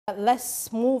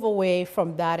Let's move away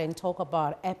from that and talk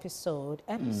about Epixode.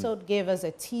 Epixode gave us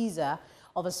a teaser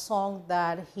of a song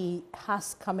that he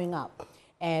has coming up.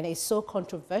 And it's so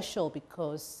controversial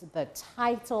because the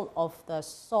title of the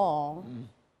song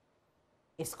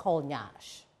is called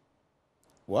Nyash.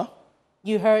 What?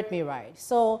 You heard me right.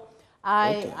 So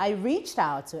I reached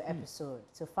out to Epixode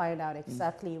to find out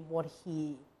exactly what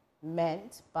he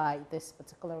meant by this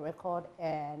particular record,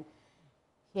 and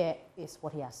here is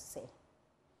what he has to say.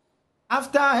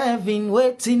 After having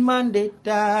waiting man they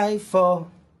die for,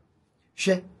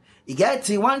 you get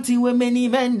one thing where many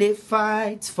men they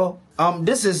fight for.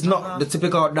 This is not the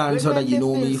typical dancer that you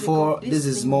know me for. This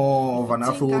is more of an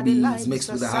Afrobeat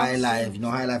mixed with a high life,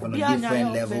 high life on a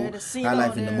different level, high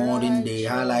life in the modern day,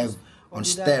 high life on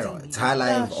steroids, high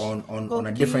life on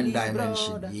a different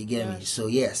dimension, you get me? So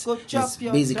yes, it's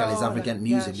basically it's African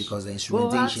music because the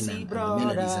instrumentation and the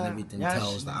melodies and everything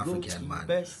tells the African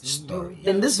man story.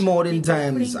 In this modern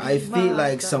times, I feel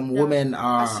like some women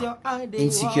are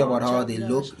insecure about how they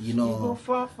look,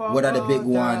 whether the big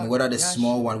one, whether the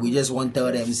small one. We just want to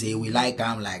tell them, say, we like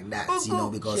them like that,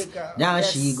 because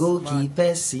Nyash go keep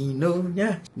us,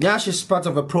 Nyash is part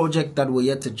of a project that we're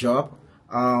yet to drop.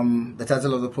 The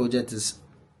title of the project is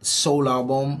Soul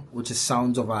Album, which is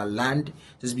Sounds of Our Land.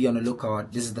 Just be on the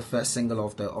lookout. This is the first single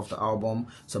of the album,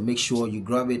 so make sure you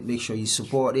grab it, make sure you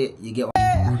support it. You get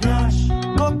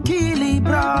Nyash, go kill it,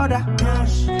 brother.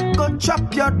 Nyash, go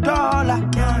chop your dollar.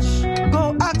 Nyash,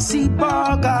 go axi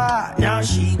burger.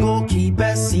 Nyash, go keep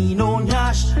us,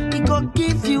 Nyash, he go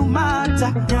give you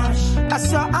matter. Nyash,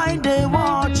 as your eye they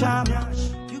watch him.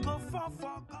 You go for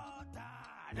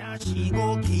Nyash,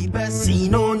 go keep us,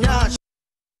 Nyash.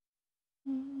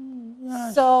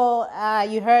 So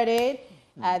you heard it.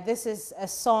 This is a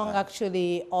song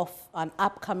actually of an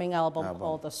upcoming album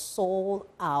called the Soul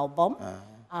Album,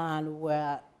 and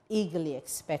we're eagerly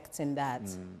expecting that.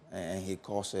 And he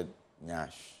calls it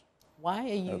Nyash. Why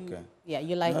are you? Okay. Yeah,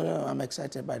 you like it? No, I'm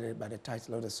excited by the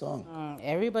title of the song.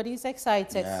 Everybody's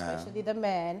excited, especially the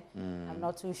men. I'm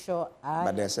not too sure.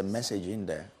 But there's a message in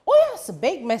there. Oh yes, a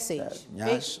big message.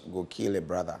 Nyash go kill a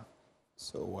brother.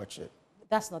 So watch it.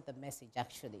 That's not the message,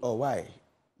 actually. Oh, why?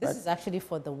 This is actually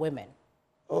for the women.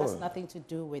 It has nothing to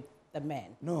do with the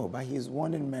men. No, but he's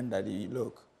warning men that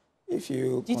look, if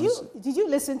you... Did you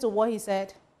listen to what he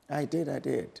said? I did.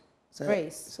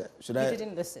 Grace, you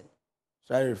didn't listen.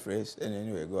 Should I rephrase? And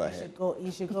anyway, go ahead.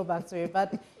 You should go back to it.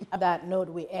 But on that note,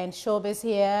 we end Showbiz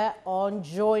here on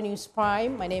Joy News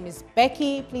Prime. My name is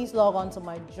Becky. Please log on to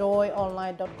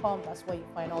myjoyonline.com. That's where you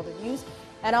find all the news.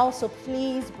 And also,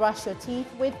 please brush your teeth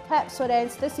with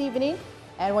Pepsodents this evening.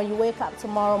 And when you wake up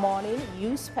tomorrow morning,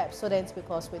 use Pepsodents,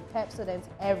 because with Pepsodents,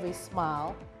 every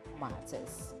smile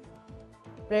matters.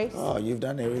 Grace? Oh, you've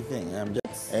done everything.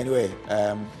 Anyway.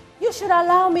 You should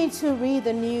allow me to read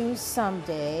the news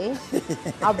someday.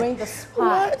 I'll bring the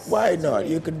spice. Why not?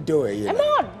 You can do it. I'm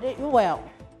not. Well.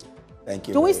 Thank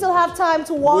you. Do we still have time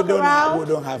to walk around? We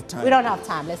don't have time. We don't have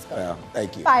time. Let's go. Well,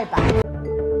 thank you. Bye-bye.